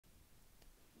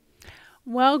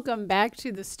Welcome back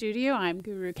to the studio. I'm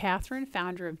Guru Kathryn,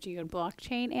 founder of Geode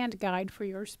Blockchain and guide for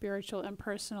your spiritual and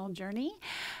personal journey.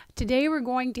 Today we're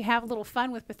going to have a little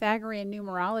fun with Pythagorean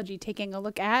numerology, taking a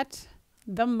look at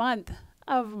the month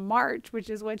of March, which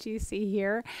is what you see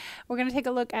here. We're going to take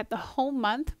a look at the whole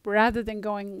month rather than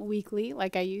going weekly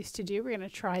like I used to do. We're going to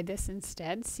try this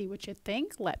instead, see what you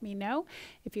think. Let me know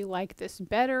if you like this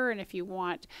better and if you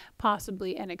want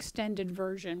possibly an extended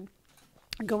version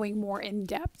going more in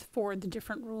depth for the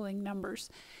different ruling numbers.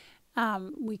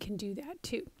 We can do that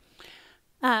too.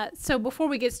 So before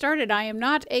we get started, I am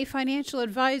not a financial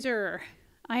advisor.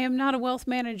 I am not a wealth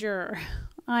manager.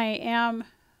 I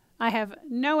have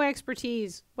no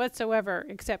expertise whatsoever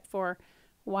except for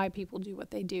why people do what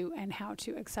they do and how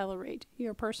to accelerate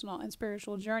your personal and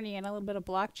spiritual journey, and a little bit of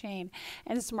blockchain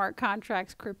and smart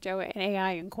contracts, crypto and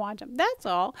AI and quantum. That's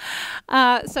all.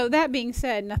 So that being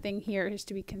said, nothing here is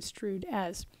to be construed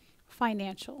as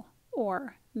financial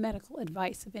or medical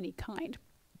advice of any kind.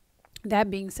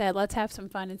 That being said, let's have some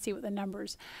fun and see what the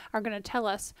numbers are going to tell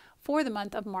us for the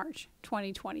month of March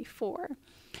 2024.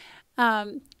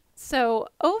 So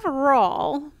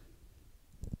overall,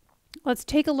 let's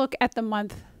take a look at the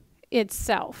month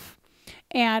itself.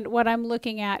 And what I'm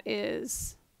looking at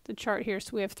is the chart here.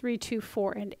 So we have 3, 2,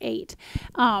 4, and 8.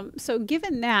 So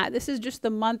given that, this is just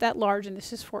the month at large, and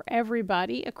this is for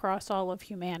everybody across all of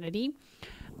humanity.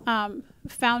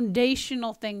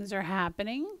 Foundational things are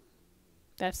happening.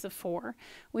 That's the 4.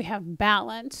 We have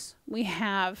balance. We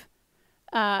have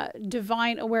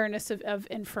divine awareness of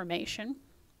information.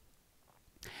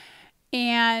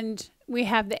 And we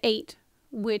have the 8,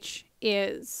 which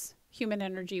is human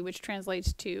energy, which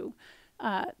translates to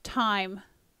time,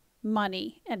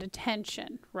 money, and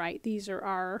attention, right? These are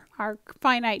our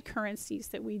finite currencies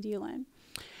that we deal in.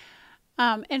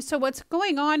 And so what's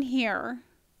going on here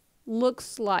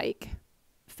looks like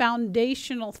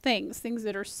foundational things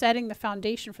that are setting the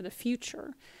foundation for the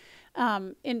future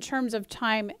in terms of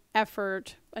time,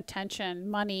 effort, attention,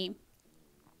 money,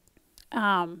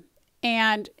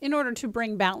 and in order to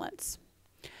bring balance.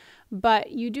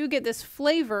 But you do get this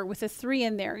flavor with a 3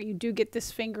 in there. You do get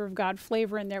this finger of God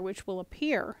flavor in there, which will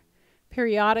appear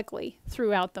periodically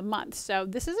throughout the month. So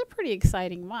this is a pretty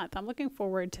exciting month. I'm looking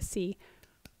forward to see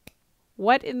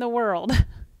what in the world.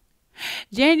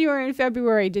 January and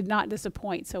February did not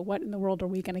disappoint. So what in the world are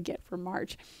we going to get for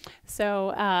March?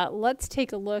 So let's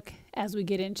take a look as we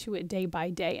get into it day by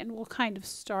day. And we'll kind of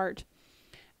start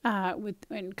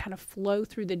and kind of flow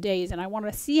through the days. And I want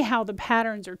to see how the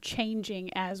patterns are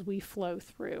changing as we flow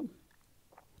through.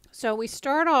 So we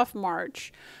start off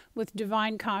March with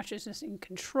divine consciousness and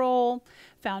control,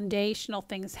 foundational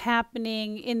things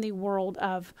happening in the world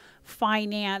of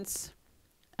finance,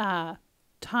 time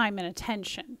and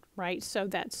attention, right? So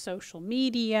that's social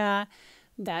media,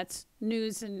 that's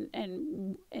news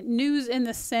and news in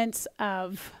the sense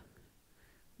of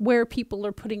where people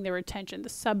are putting their attention, the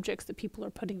subjects that people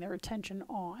are putting their attention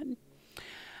on,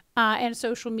 and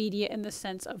social media in the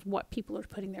sense of what people are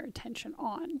putting their attention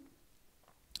on.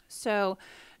 So,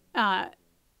 and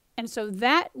so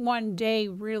that one day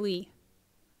really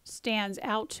stands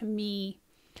out to me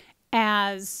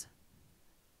as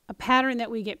a pattern that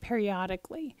we get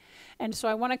periodically. And so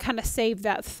I want to kind of save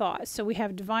that thought. So we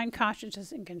have divine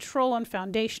consciousness and control and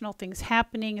foundational things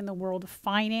happening in the world of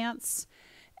finance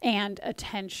and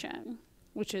attention,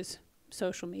 which is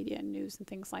social media and news and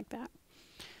things like that.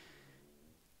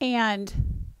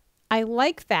 And I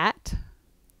like that.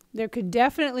 There could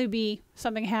definitely be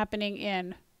something happening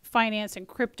in finance and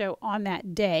crypto on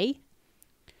that day.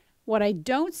 What I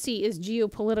don't see is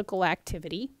geopolitical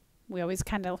activity. We always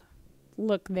kind of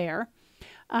look there.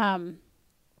 I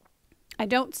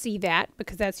don't see that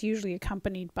because that's usually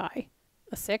accompanied by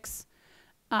a 6,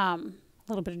 a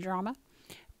little bit of drama.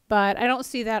 But I don't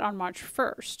see that on March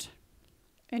 1st.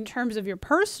 In terms of your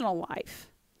personal life,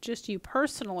 just you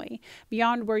personally,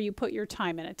 beyond where you put your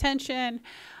time and attention,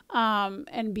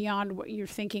 and beyond what you're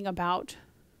thinking about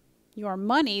your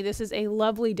money, this is a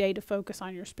lovely day to focus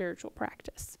on your spiritual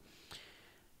practice.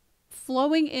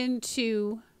 Flowing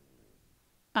into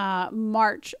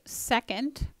March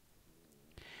 2nd,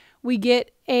 we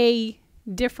get a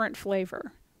different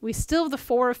flavor. We still have the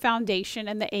 4 of foundation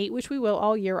and the 8, which we will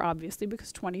all year, obviously,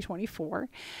 because 2024,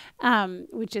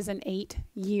 which is an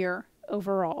 8-year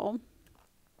overall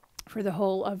for the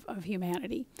whole of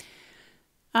humanity.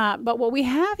 But what we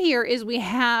have here is we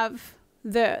have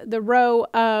the row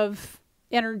of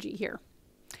energy here.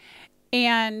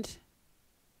 And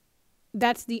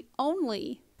that's the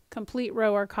only complete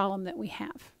row or column that we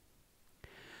have.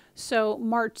 So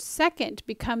March 2nd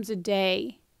becomes a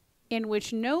day in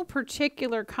which no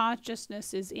particular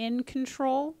consciousness is in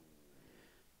control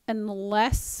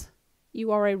unless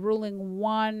you are a ruling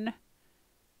 1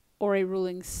 or a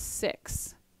ruling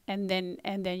 6. And then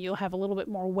you'll have a little bit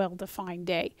more well-defined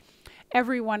day.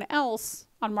 Everyone else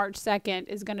on March 2nd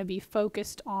is going to be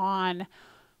focused on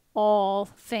all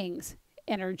things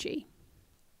energy,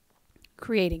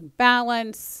 creating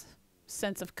balance,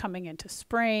 sense of coming into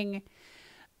spring.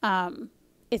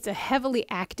 It's a heavily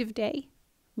active day.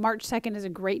 March 2nd is a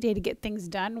great day to get things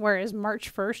done, whereas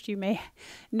March 1st, you may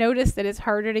notice that it's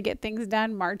harder to get things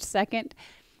done. March 2nd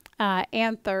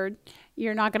and 3rd,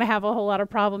 you're not going to have a whole lot of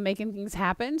problem making things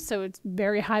happen, so it's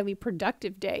very highly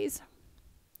productive days.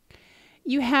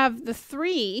 You have the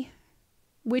 3,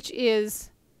 which is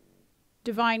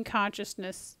divine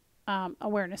consciousness,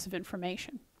 awareness of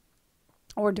information,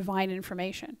 or divine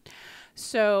information.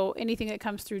 So anything that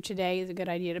comes through today is a good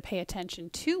idea to pay attention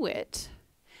to it.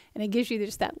 And it gives you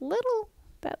just that little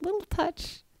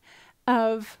touch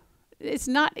of, it's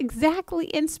not exactly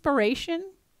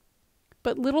inspiration,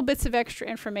 but little bits of extra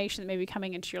information that may be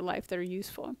coming into your life that are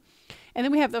useful. And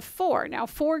then we have the 4. Now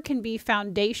 4 can be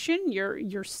foundation.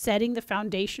 You're setting the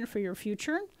foundation for your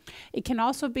future. It can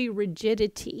also be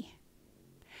rigidity.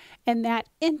 And that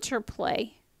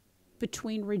interplay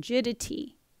between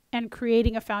rigidity and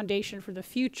creating a foundation for the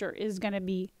future is going to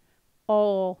be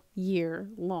all year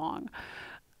long.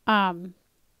 And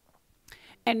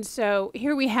so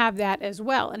here we have that as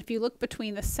well. And if you look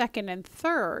between the 2nd and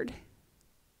 3rd,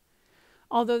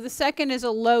 although the 2nd is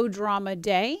a low drama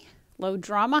day, low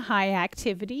drama, high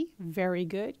activity, very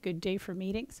good, good day for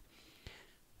meetings.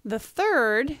 The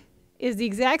 3rd is the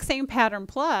exact same pattern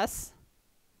plus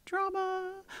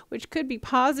drama, which could be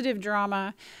positive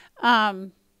drama.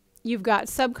 You've got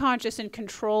subconscious and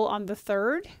control on the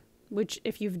 3rd, which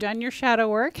if you've done your shadow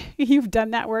work, you've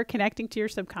done that work connecting to your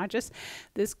subconscious,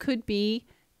 this could be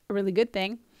a really good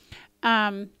thing.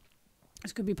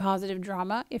 This could be positive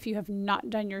drama. If you have not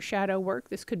done your shadow work,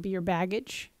 this could be your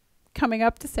baggage coming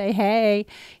up to say, hey,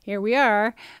 here we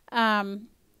are, and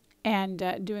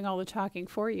doing all the talking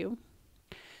for you.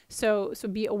 So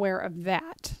be aware of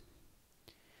that.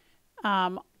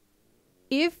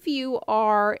 If you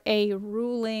are a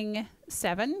ruling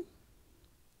 7,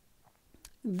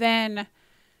 then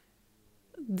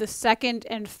the 2nd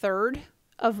and 3rd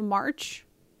of March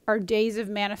are days of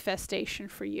manifestation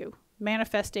for you.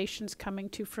 Manifestations coming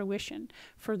to fruition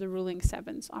for the ruling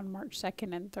 7s on March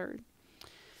 2nd and 3rd.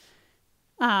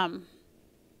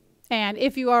 And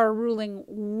if you are a ruling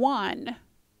 1,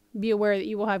 be aware that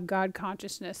you will have God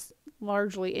consciousness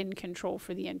largely in control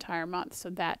for the entire month. So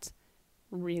that's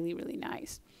really, really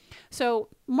nice. So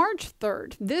March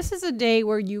 3rd, this is a day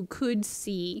where you could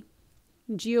see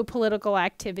geopolitical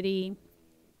activity.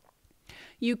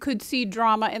 You could see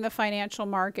drama in the financial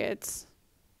markets.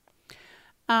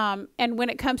 And when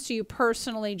it comes to you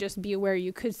personally, just be aware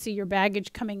you could see your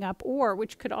baggage coming up, or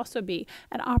which could also be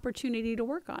an opportunity to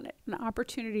work on it, an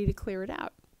opportunity to clear it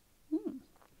out.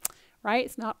 Right?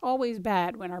 It's not always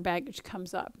bad when our baggage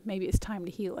comes up. Maybe it's time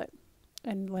to heal it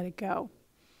and let it go.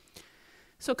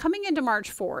 So coming into March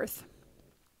 4th,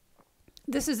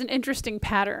 this is an interesting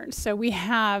pattern. So we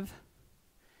have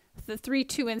the 3,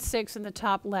 2, and 6 in the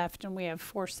top left, and we have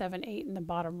 4, 7, 8 in the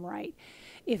bottom right.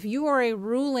 If you are a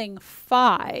ruling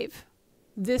 5,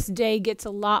 this day gets a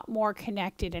lot more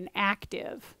connected and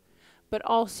active, but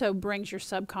also brings your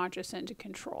subconscious into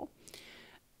control.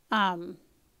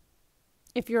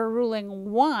 If you're a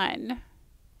ruling 1,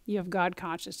 you have God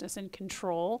consciousness and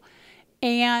control,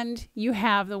 and you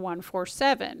have the 1, 4,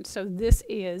 7. So this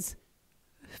is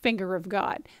finger of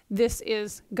God. This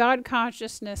is God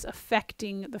consciousness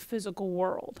affecting the physical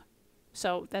world.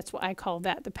 So that's what I call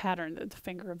that, the pattern, the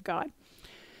finger of God.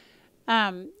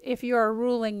 If you are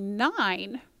ruling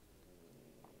 9,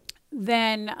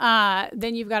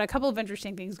 then you've got a couple of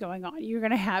interesting things going on. You're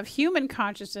going to have human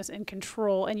consciousness and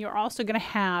control, and you're also going to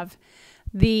have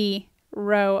the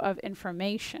row of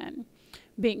information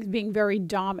being very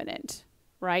dominant,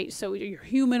 right? So your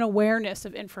human awareness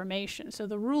of information. So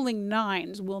the ruling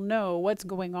 9s will know what's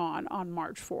going on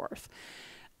March 4th.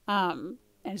 And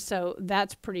so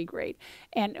that's pretty great.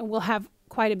 And we'll have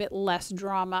quite a bit less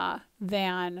drama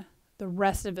than the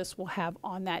rest of us will have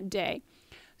on that day.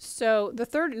 So the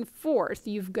 3rd and 4th,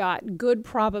 you've got good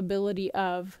probability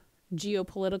of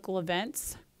geopolitical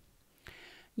events.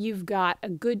 You've got a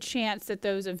good chance that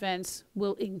those events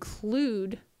will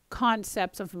include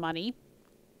concepts of money.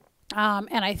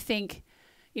 And I think,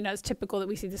 you know, it's typical that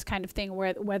we see this kind of thing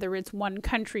where whether it's one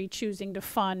country choosing to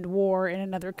fund war in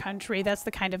another country, that's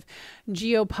the kind of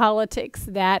geopolitics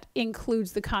that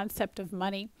includes the concept of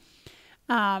money.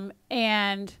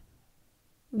 And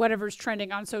whatever's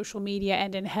trending on social media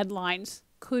and in headlines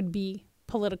could be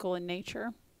political in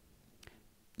nature.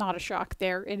 Not a shock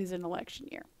there. It is an election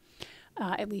year,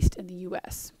 at least in the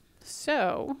U.S.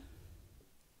 So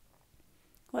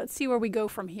let's see where we go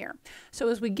from here. So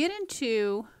as we get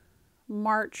into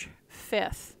March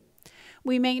 5th,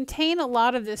 we maintain a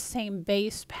lot of this same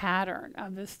base pattern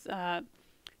of this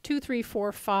 2, 3,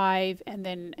 4, 5, and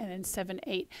then 7,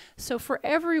 8. So for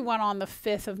everyone on the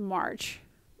 5th of March,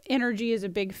 energy is a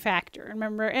big factor.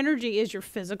 Remember, energy is your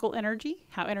physical energy.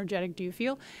 How energetic do you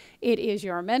feel? It is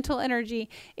your mental energy.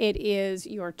 It is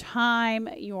your time,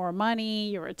 your money,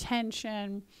 your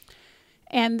attention,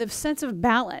 and the sense of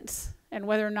balance and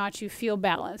whether or not you feel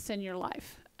balanced in your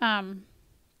life.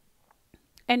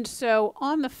 And so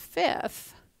on the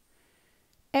 5th,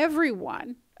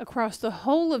 everyone across the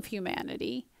whole of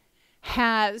humanity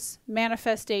has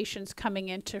manifestations coming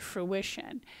into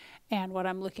fruition. And what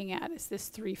I'm looking at is this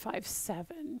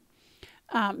 357.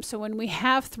 So when we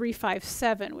have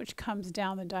 357, which comes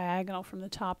down the diagonal from the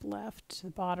top left to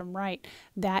the bottom right,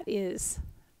 that is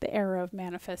the era of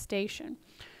manifestation.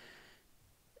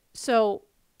 So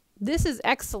this is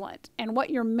excellent. And what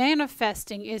you're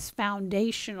manifesting is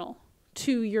foundational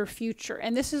to your future.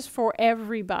 And this is for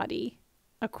everybody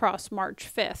across March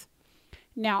 5th.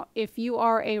 Now, if you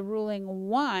are a ruling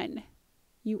 1,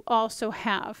 you also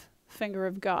have finger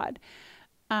of God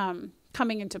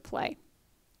coming into play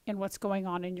in what's going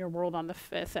on in your world on the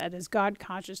 5th. That is God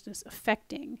consciousness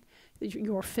affecting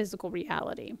your physical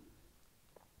reality.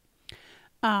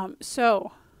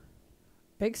 So,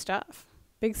 big stuff.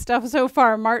 Big stuff so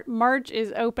far. March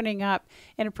is opening up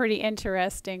in a pretty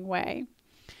interesting way.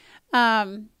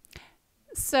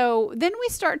 So then we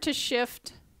start to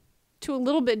shift to a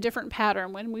little bit different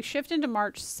pattern. When we shift into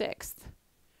March 6th,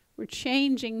 we're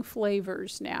changing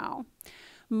flavors now.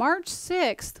 March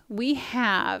 6th, we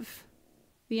have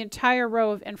the entire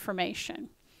row of information.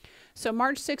 So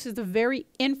March 6th is a very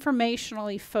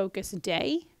informationally focused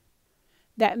day.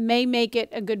 That may make it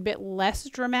a good bit less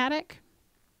dramatic,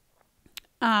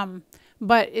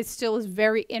 but it still is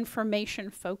very information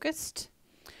focused.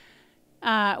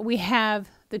 We have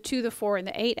the 2, the 4, and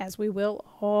the 8, as we will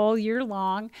all year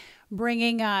long,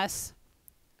 bringing us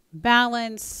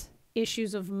balance,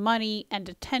 issues of money and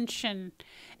attention,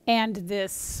 and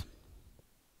this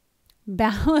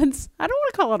balance. I don't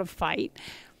want to call it a fight.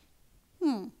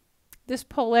 This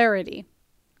polarity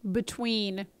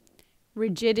between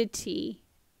rigidity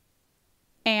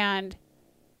and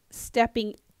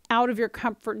stepping out of your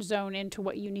comfort zone into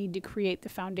what you need to create the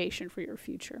foundation for your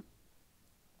future.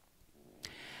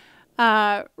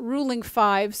 Ruling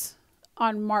 5s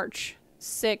on March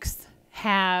 6th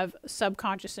have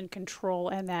subconscious and control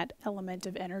and that element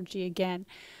of energy again.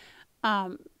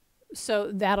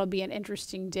 So that'll be an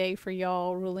interesting day for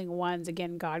y'all. Ruling 1s,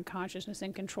 again, God consciousness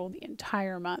and control the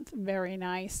entire month. Very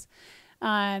nice.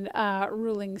 And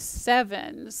ruling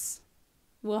 7s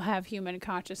will have human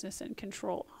consciousness and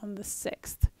control on the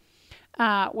 6th.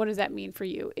 What does that mean for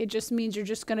you? It just means you're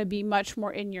just going to be much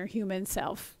more in your human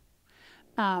self.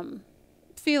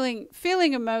 Feeling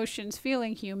emotions,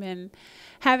 feeling human,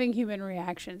 having human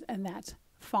reactions, and that's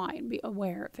fine. Be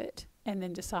aware of it and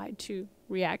then decide to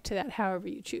react to that however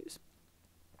you choose.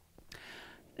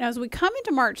 Now, as we come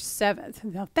into March 7th,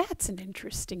 now that's an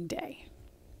interesting day.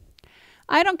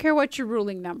 I don't care what your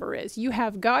ruling number is. You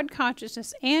have God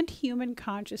consciousness and human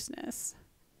consciousness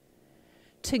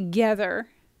together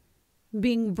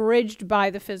being bridged by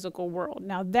the physical world.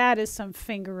 Now that is some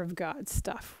finger of God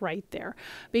stuff right there,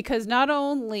 because not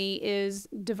only is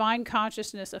divine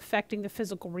consciousness affecting the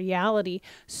physical reality,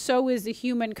 so is the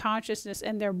human consciousness,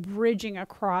 and they're bridging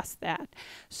across that.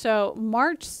 So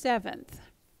March 7th,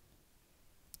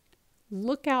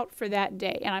 look out for that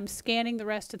day. And I'm scanning the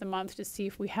rest of the month to see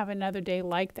if we have another day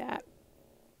like that.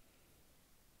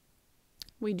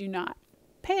 We do not.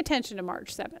 Pay attention to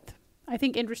March 7th. I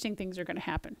think interesting things are going to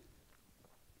happen.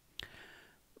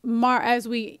 As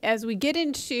we get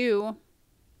into,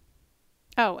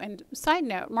 and side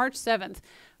note, March 7th,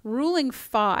 ruling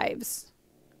 5s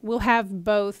will have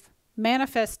both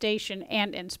manifestation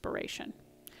and inspiration,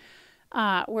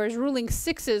 whereas ruling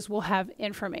 6s will have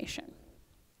information.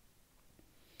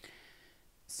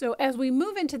 So as we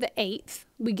move into the 8th,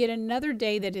 we get another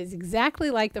day that is exactly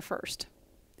like the 1st,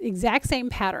 exact same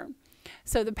pattern.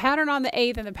 So the pattern on the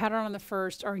 8th and the pattern on the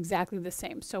 1st are exactly the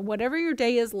same. So whatever your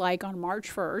day is like on March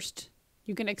 1st,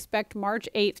 you can expect March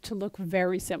 8th to look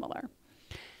very similar.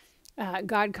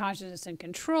 God consciousness and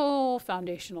control,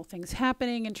 foundational things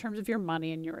happening in terms of your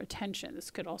money and your attention. This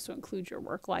could also include your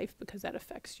work life because that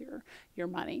affects your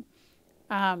money.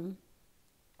 And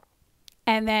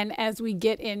then as we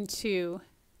get into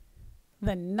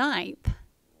the 9th,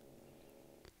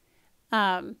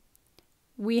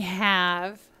 we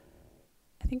have,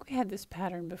 I think we had this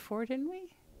pattern before, didn't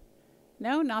we?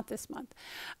 No, not this month.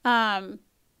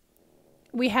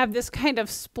 We have this kind of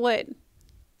split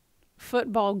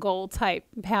football goal type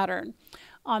pattern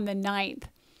on the 9th,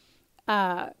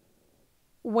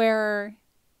 where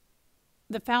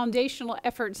the foundational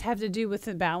efforts have to do with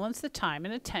the balance, the time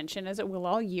and attention, as it will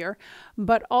all year,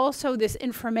 but also this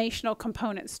informational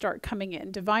components start coming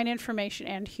in, divine information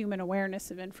and human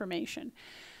awareness of information.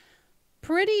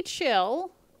 Pretty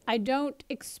chill. I don't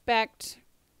expect,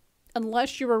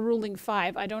 unless you're a ruling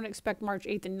 5, I don't expect March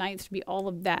 8th and 9th to be all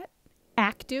of that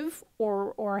active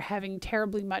or having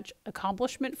terribly much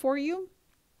accomplishment for you.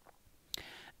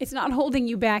 It's not holding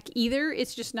you back either.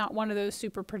 It's just not one of those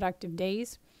super productive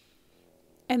days.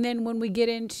 And then when we get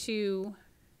into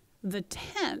the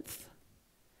 10th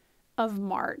of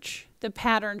March, the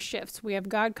pattern shifts. We have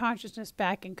God consciousness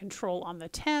back in control on the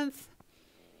 10th.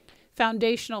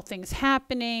 Foundational things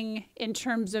happening in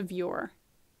terms of your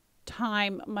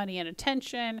time, money, and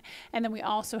attention. And then we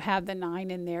also have the 9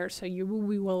 in there, so you will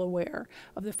be well aware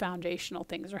of the foundational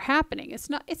things are happening. It's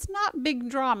not big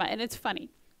drama, and it's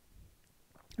funny.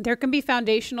 There can be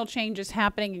foundational changes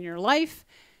happening in your life,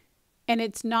 and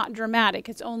it's not dramatic.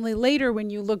 It's only later when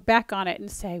you look back on it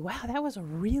and say, wow, that was a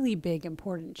really big,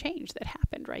 important change that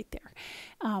happened right there.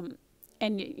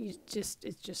 And it's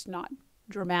just not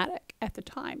dramatic at the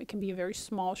time. It can be a very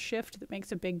small shift that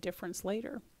makes a big difference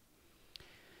later.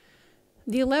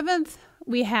 The 11th,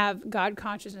 we have God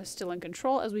consciousness still in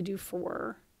control, as we do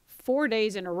for 4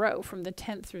 days in a row from the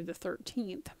 10th through the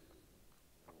 13th,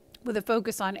 with a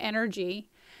focus on energy.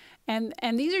 And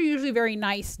these are usually very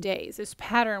nice days, this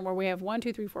pattern where we have 1,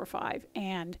 2, 3, 4, 5,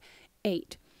 and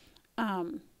 8.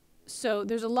 So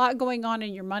there's a lot going on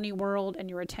in your money world and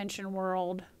your attention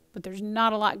world, but there's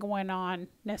not a lot going on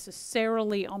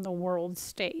necessarily on the world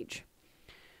stage.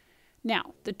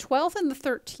 Now, the 12th and the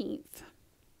 13th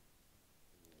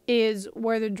is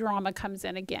where the drama comes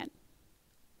in again.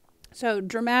 So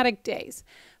dramatic days,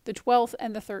 the 12th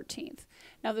and the 13th.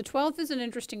 Now the 12th is an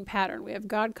interesting pattern. We have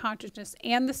God consciousness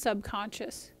and the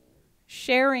subconscious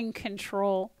sharing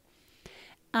control,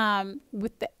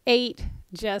 with the 8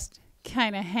 just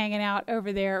kind of hanging out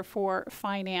over there for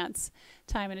finance,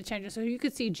 time and attention. So you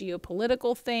could see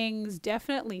geopolitical things,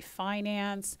 definitely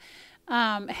finance,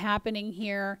 happening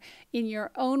here in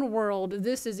your own world.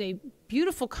 This is a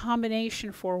beautiful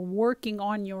combination for working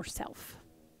on yourself,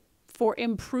 for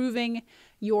improving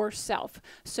yourself.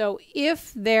 So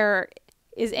if there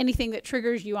is anything that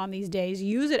triggers you on these days,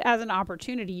 use it as an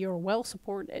opportunity. You're well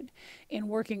supported in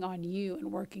working on you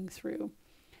and working through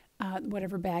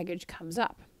whatever baggage comes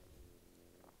up.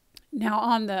 Now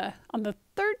on the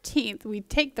 13th, we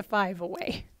take the 5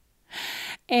 away,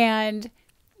 and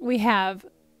we have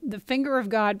the finger of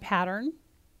God pattern.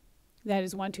 That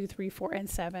is 1, 2, 3, 4, and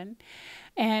 7.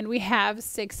 And we have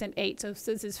 6 and 8. So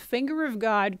this is finger of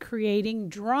God creating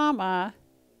drama,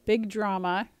 big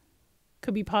drama,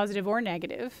 could be positive or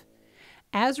negative,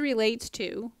 as relates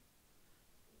to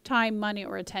time, money,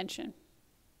 or attention.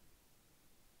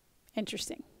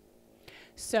 Interesting.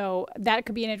 So that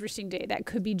could be an interesting day. That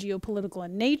could be geopolitical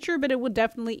in nature, but it will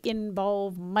definitely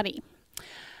involve money,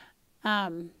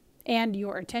 and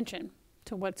your attention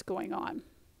to what's going on.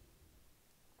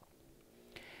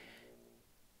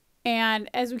 And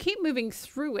as we keep moving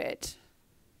through it,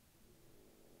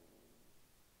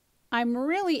 I'm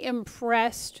really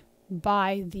impressed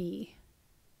by the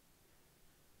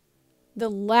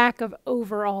lack of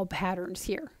overall patterns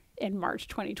here in March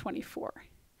 2024.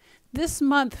 This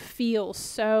month feels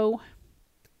so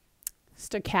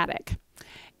stochastic.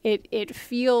 It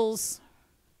feels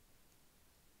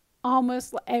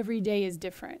almost like every day is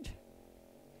different.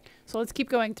 So let's keep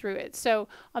going through it. So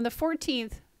on the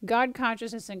 14th, God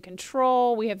consciousness and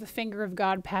control, we have the finger of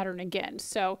God pattern again.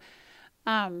 So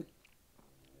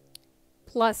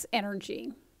plus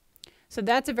energy. So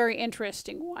that's a very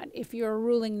interesting one. If you're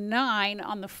ruling 9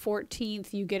 on the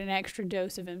 14th, you get an extra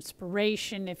dose of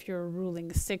inspiration. If you're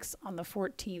ruling 6 on the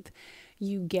 14th,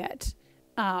 you get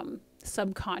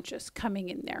subconscious coming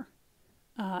in there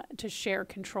to share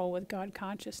control with God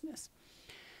consciousness.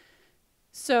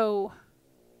 So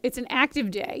it's an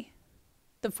active day,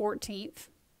 the 14th.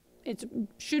 It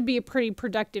should be a pretty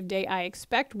productive day, I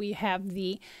expect. We have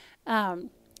the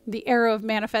arrow of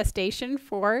manifestation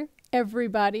for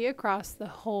everybody across the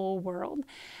whole world.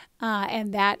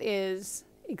 And that is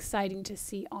exciting to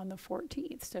see on the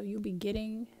 14th. So you'll be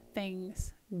getting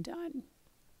things done.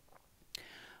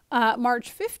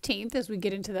 March 15th, as we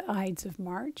get into the Ides of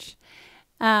March,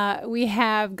 We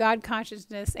have God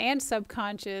consciousness and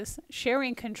subconscious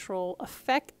sharing control,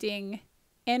 affecting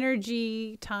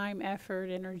energy, time,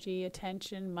 effort, energy,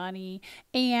 attention, money,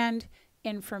 and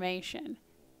information.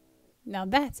 Now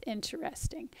that's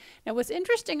interesting. Now what's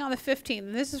interesting on the 15th,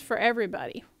 and this is for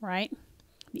everybody, right?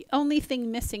 The only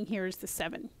thing missing here is the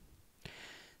 7.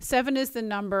 7 is the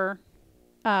number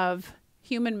of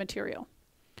human material.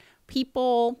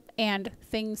 People and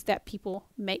things that people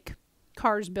make.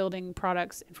 Cars, building,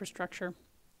 products, infrastructure,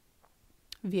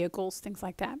 vehicles, things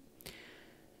like that.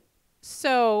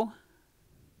 So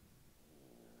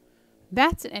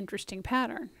that's an interesting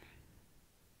pattern.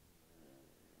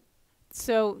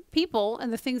 So people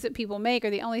and the things that people make are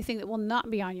the only thing that will not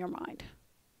be on your mind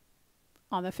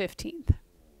on the 15th.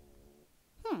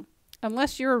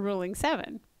 Unless you're a ruling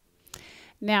 7.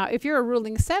 Now, if you're a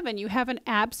ruling 7, you have an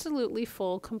absolutely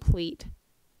full, complete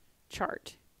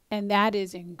chart. And that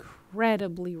is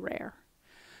incredibly rare.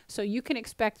 So you can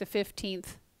expect the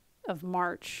 15th of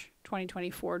March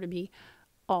 2024 to be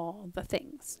all the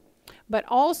things. But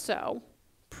also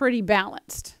pretty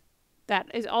balanced.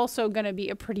 That is also going to be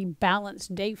a pretty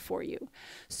balanced day for you.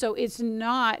 So it's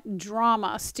not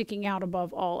drama sticking out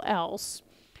above all else.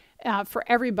 For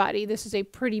everybody, this is a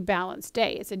pretty balanced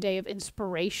day. It's a day of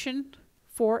inspiration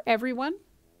for everyone.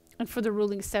 And for the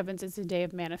ruling 7s, it's a day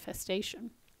of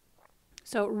manifestation.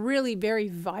 So really very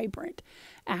vibrant,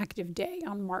 active day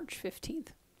on March 15th.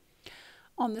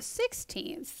 On the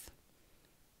 16th,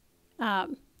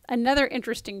 another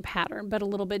interesting pattern, but a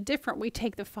little bit different. We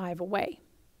take the 5 away.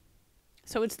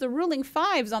 So it's the ruling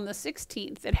 5s on the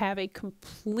 16th that have a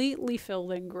completely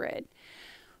filled in grid.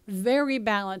 Very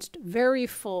balanced, very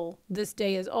full. This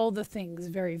day is all the things,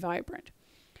 very vibrant.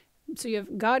 So you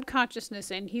have God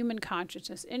consciousness and human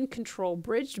consciousness in control,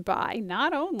 bridged by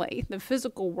not only the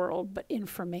physical world, but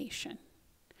information.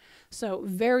 So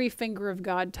very finger of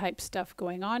God type stuff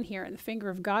going on here. And the finger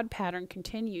of God pattern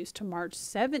continues to March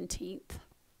 17th,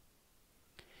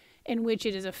 in which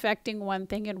it is affecting one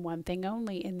thing and one thing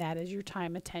only, and that is your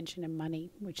time, attention, and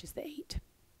money, which is the 8.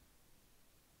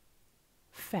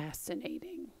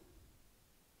 Fascinating.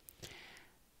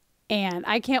 And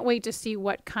I can't wait to see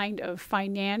what kind of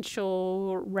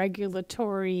financial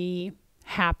regulatory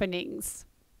happenings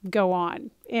go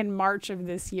on in March of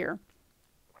this year.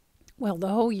 Well, the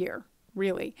whole year,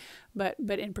 really, but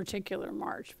in particular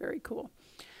March. Very cool.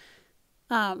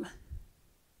 On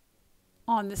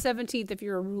the 17th, if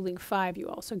you're a ruling 5, you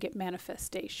also get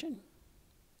manifestation.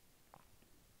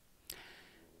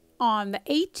 On the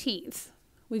 18th,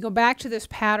 we go back to this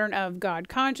pattern of God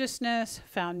consciousness,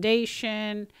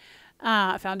 foundation,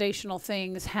 foundational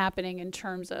things happening in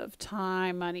terms of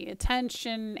time, money,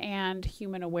 attention, and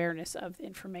human awareness of the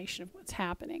information of what's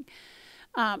happening.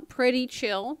 Pretty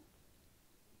chill.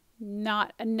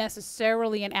 Not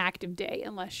necessarily an active day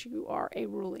unless you are a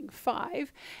ruling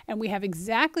 5. And we have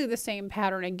exactly the same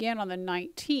pattern again on the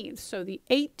 19th. So the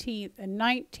 18th and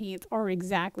 19th are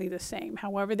exactly the same.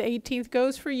 However the 18th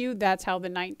goes for you, that's how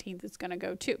the 19th is going to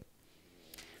go too.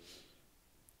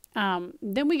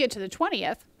 Then we get to the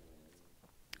 20th,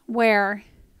 where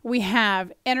we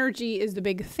have energy is the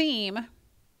big theme,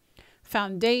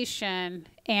 foundation,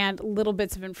 and little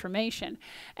bits of information.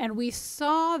 And we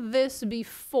saw this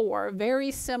before, very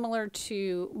similar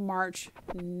to March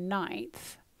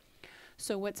 9th.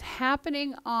 So what's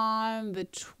happening on the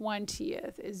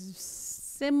 20th is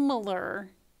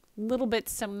similar, little bit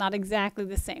similar, not exactly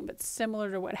the same, but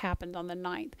similar to what happened on the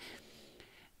 9th.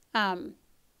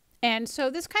 And so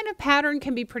this kind of pattern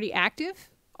can be pretty active.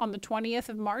 On the 20th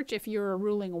of March, if you're a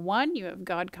ruling 1, you have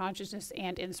God consciousness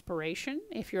and inspiration.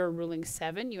 If you're a ruling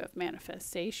 7, you have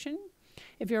manifestation.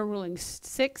 If you're a ruling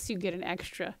 6, you get an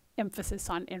extra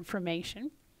emphasis on information.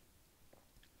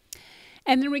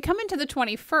 And then we come into the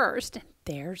 21st, and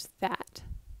there's that.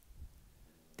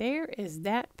 There is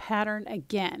that pattern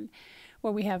again,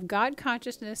 where we have God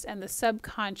consciousness and the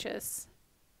subconscious,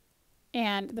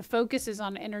 and the focus is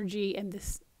on energy and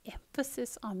this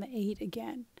emphasis on the 8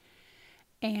 again.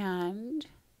 And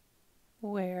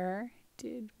where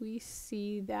did we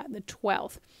see that? The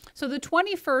 12th. So the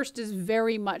 21st is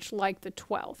very much like the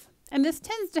 12th. And this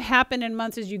tends to happen in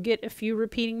months as you get a few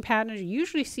repeating patterns. You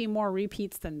usually see more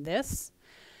repeats than this.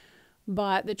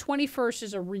 But the 21st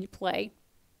is a replay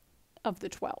of the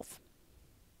 12th.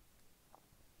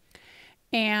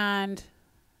 And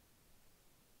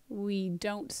we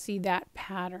don't see that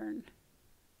pattern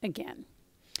again.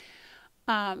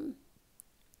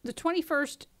 The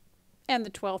 21st and the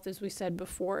 12th, as we said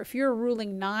before, if you're a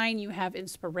ruling 9, you have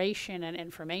inspiration and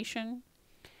information.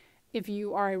 If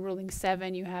you are a ruling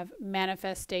 7, you have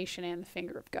manifestation and the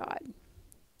finger of God.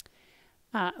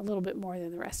 a little bit more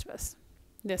than the rest of us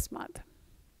this month.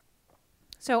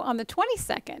 So on the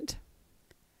 22nd,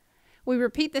 we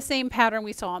repeat the same pattern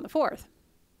we saw on the 4th.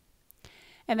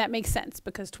 And that makes sense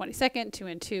because 22nd, 2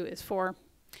 and 2 is 4.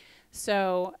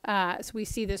 So, so we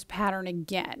see this pattern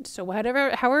again. So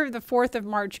however the 4th of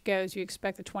March goes, you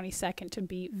expect the 22nd to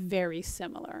be very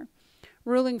similar.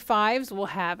 Ruling 5s will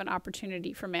have an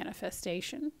opportunity for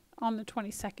manifestation on the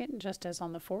 22nd, just as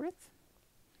on the 4th.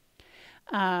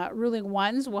 Ruling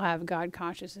 1s will have God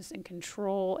consciousness and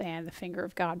control and the finger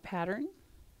of God pattern.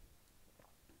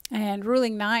 And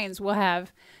ruling 9s will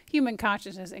have human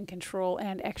consciousness and control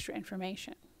and extra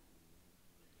information.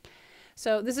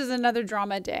 So this is another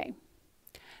drama day.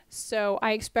 So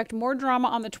I expect more drama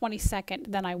on the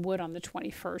 22nd than I would on the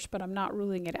 21st, but I'm not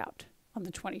ruling it out on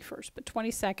the 21st. But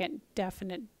 22nd,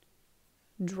 definite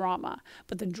drama.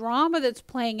 But the drama that's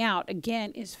playing out,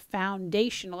 again, is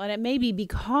foundational. And it may be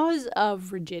because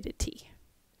of rigidity.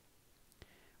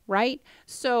 Right?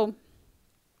 So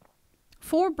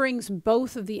 4 brings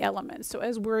both of the elements. So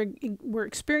as we're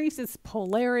experiencing this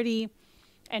polarity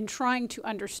and trying to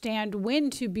understand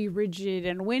when to be rigid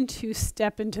and when to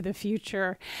step into the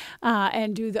future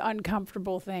and do the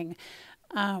uncomfortable thing,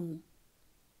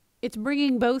 it's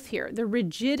bringing both here. The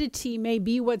rigidity may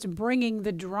be what's bringing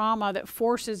the drama that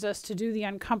forces us to do the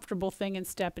uncomfortable thing and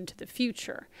step into the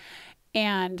future.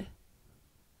 And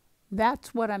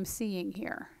that's what I'm seeing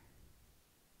here.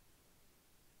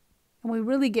 And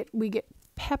we get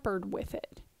peppered with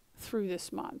it through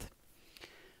this month.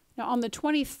 Now on the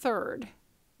 23rd,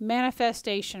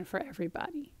 manifestation for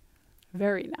everybody.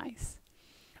 Very nice.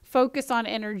 Focus on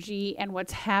energy and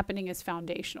what's happening is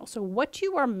foundational. So what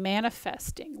you are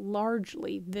manifesting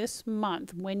largely this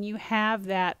month when you have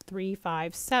that 3,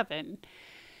 5, 7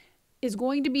 is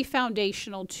going to be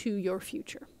foundational to your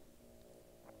future.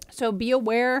 So be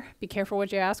aware, be careful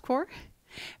what you ask for.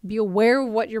 Be aware of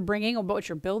what you're bringing, of what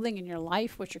you're building in your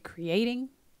life, what you're creating,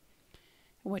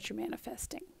 and what you're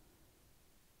manifesting.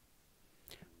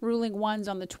 Ruling 1s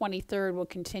on the 23rd will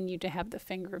continue to have the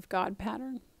finger of God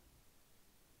pattern.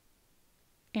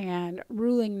 And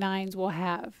ruling 9s will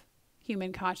have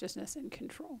human consciousness and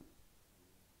control.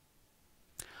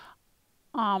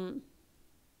 Not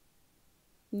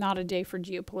a day for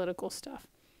geopolitical stuff.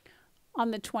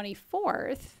 On the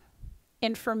 24th,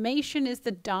 information is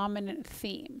the dominant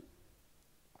theme.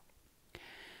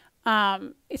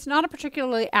 It's not a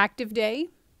particularly active day.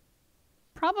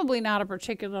 Probably not a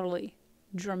particularly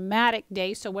dramatic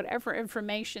day. So whatever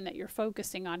information that you're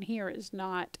focusing on here is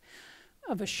not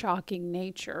of a shocking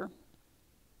nature.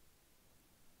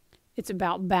 It's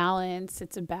about balance.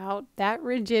 It's about that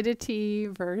rigidity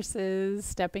versus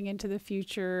stepping into the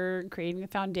future, creating a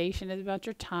foundation. It's about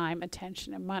your time,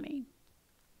 attention, and money.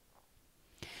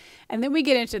 And then we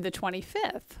get into the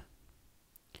 25th,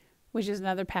 which is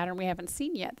another pattern we haven't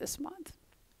seen yet this month.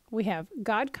 We have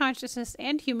God consciousness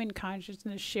and human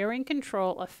consciousness sharing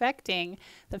control, affecting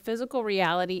the physical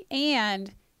reality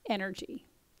and energy.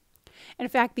 In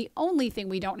fact, the only thing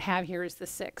we don't have here is the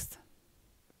 6th.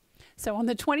 So on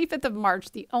the 25th of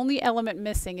March, the only element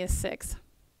missing is 6.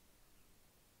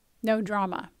 No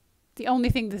drama. The only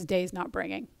thing this day is not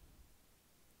bringing.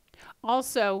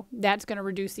 Also, that's going to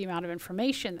reduce the amount of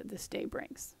information that this day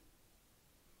brings.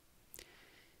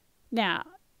 Now,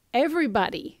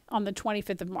 everybody on the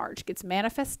 25th of March gets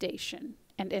manifestation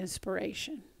and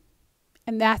inspiration.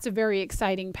 And that's a very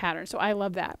exciting pattern. So I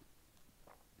love that.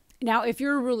 Now, if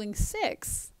you're ruling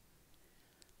 6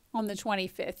 on the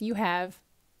 25th, you have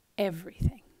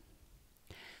everything.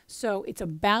 So it's a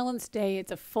balanced day.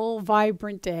 It's a full,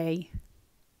 vibrant day.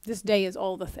 This day is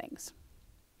all the things.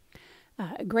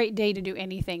 A great day to do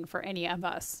anything for any of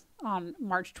us on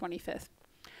March 25th.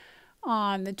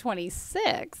 On the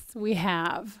 26th, we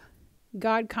have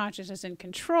God consciousness and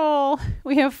control.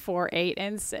 We have 4, 8,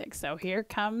 and 6. So here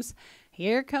comes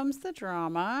the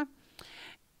drama.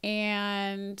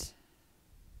 And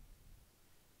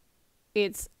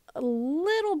it's a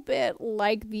little bit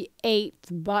like the 8th,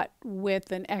 but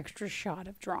with an extra shot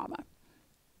of drama.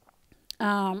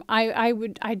 I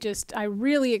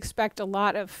really expect a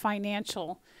lot of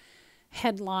financial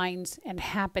headlines and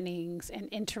happenings and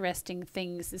interesting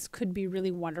things. This could be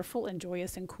really wonderful and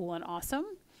joyous and cool and awesome.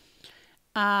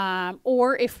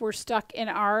 Or if we're stuck in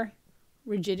our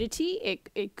rigidity,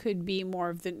 it could be more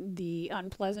of the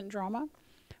unpleasant drama.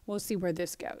 We'll see where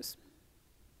this goes.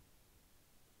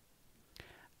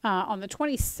 On the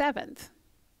 27th,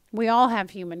 we all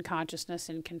have human consciousness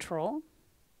and control.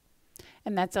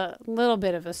 And that's a little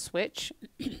bit of a switch.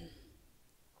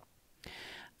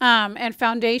 And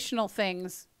foundational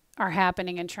things are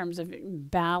happening in terms of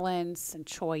balance and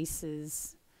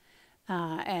choices.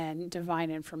 and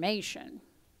divine information.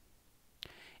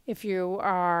 If you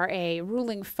are a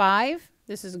ruling 5,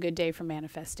 this is a good day for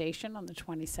manifestation on the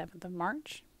 27th of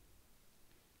March.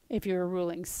 If you're a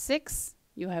ruling 6,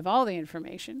 you have all the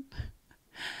information.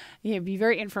 You be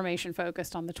very information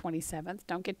focused on the 27th.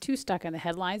 Don't get too stuck in the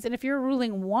headlines. And if you're a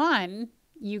ruling 1,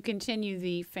 you continue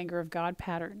the finger of God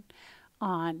pattern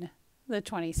on the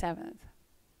 27th.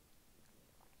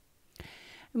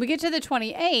 And we get to the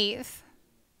 28th,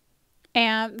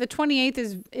 and the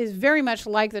 28th is very much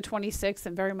like the 26th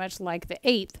and very much like the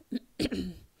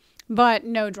 8th, but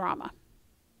no drama,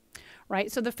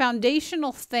 right? So the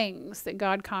foundational things that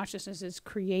God consciousness is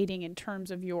creating in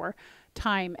terms of your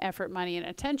time, effort, money, and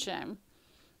attention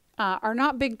are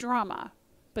not big drama,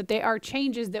 but they are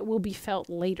changes that will be felt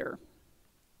later.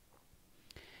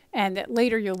 And that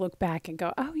later you'll look back and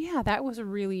go, oh yeah, that was a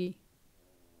really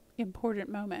important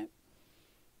moment.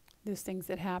 Those things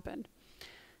that happened.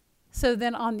 So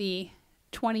then on the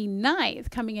 29th,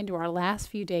 coming into our last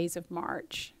few days of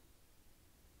March,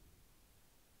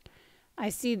 I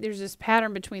see there's this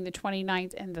pattern between the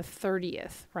 29th and the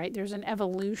 30th, right? There's an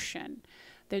evolution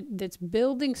that's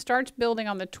building, starts building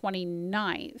on the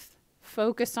 29th.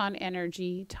 Focus on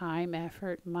energy, time,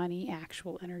 effort, money,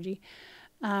 actual energy.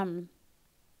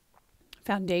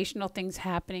 Foundational things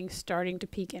happening, starting to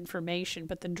peak information,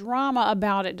 but the drama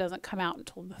about it doesn't come out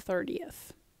until the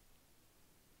 30th.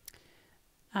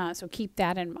 So keep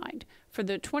that in mind. For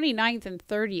the 29th and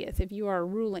 30th, if you are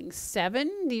ruling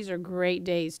 7, these are great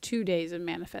days, 2 days of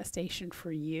manifestation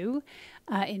for you.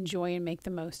 Enjoy and make the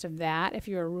most of that. If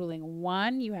you're ruling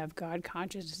 1, you have God,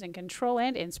 consciousness, and control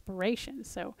and inspiration.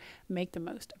 So make the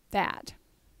most of that.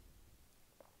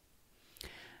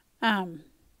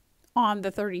 On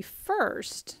the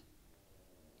 31st,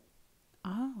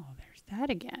 oh, there's that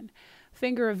again.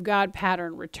 Finger of God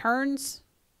pattern returns,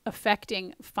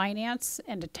 affecting finance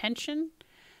and attention,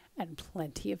 and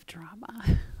plenty of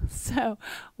drama. So,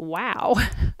 wow.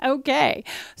 Okay.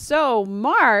 So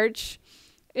March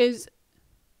is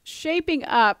shaping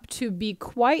up to be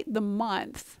quite the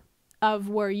month of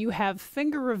where you have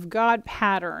finger of God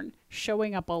pattern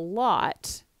showing up a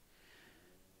lot,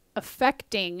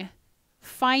 affecting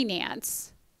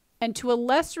finance, and to a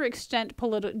lesser extent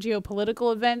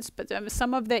geopolitical events, but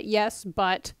some of that, yes,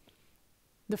 but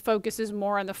the focus is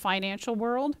more on the financial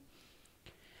world.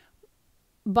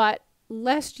 But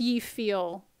lest ye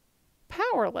feel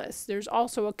powerless, there's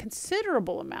also a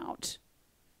considerable amount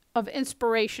of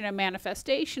inspiration and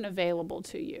manifestation available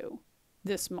to you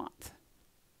this month.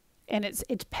 And it's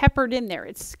peppered in there.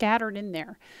 It's scattered in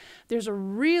there. There's a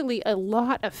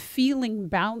lot of feeling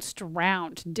bounced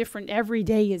around. Different, every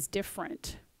day is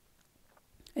different.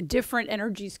 Different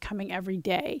energies coming every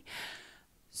day.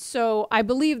 So I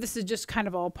believe this is just kind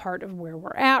of all part of where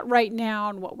we're at right now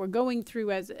and what we're going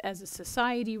through as a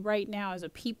society right now, as a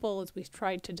people, as we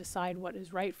try to decide what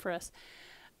is right for us.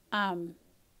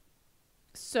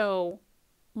 So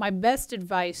my best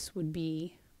advice would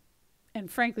be,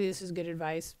 and frankly this is good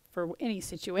advice for any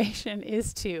situation,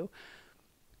 is to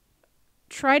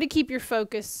try to keep your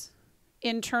focus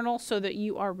internal so that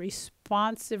you are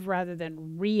responsive rather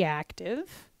than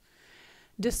reactive.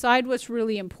 Decide what's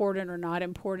really important or not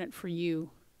important for you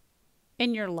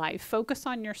in your life. Focus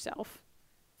on yourself.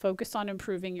 Focus on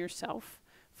improving yourself.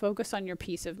 Focus on your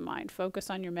peace of mind. Focus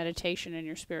on your meditation and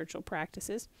your spiritual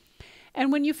practices.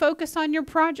 And when you focus on your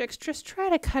projects, just try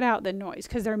to cut out the noise,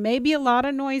 because there may be a lot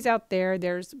of noise out there.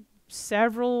 There's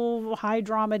several high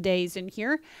drama days in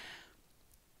here,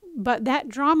 but that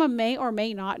drama may or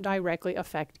may not directly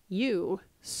affect you.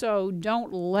 So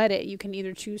don't let it. You can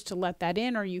either choose to let that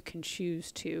in, or you can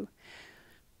choose to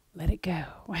let it go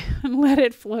and let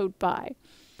it float by.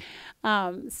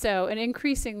 So an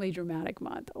increasingly dramatic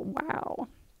month. Wow.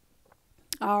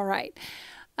 All right.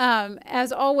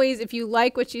 As always, if you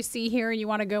like what you see here and you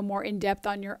want to go more in depth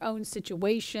on your own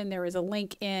situation, there is a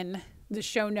link in the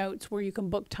show notes where you can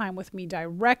book time with me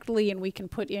directly, and we can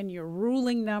put in your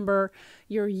ruling number,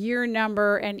 your year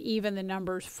number, and even the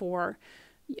numbers for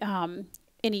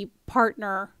any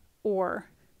partner or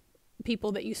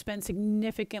people that you spend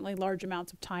significantly large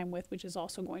amounts of time with, which is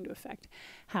also going to affect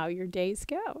how your days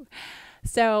go.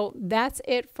 So that's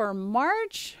it for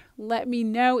March. Let me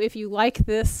know if you like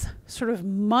this sort of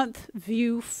month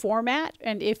view format,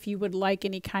 and if you would like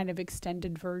any kind of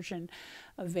extended version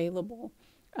available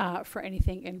for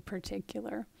anything in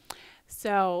particular.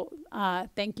 So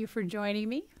thank you for joining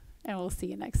me, and we'll see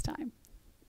you next time.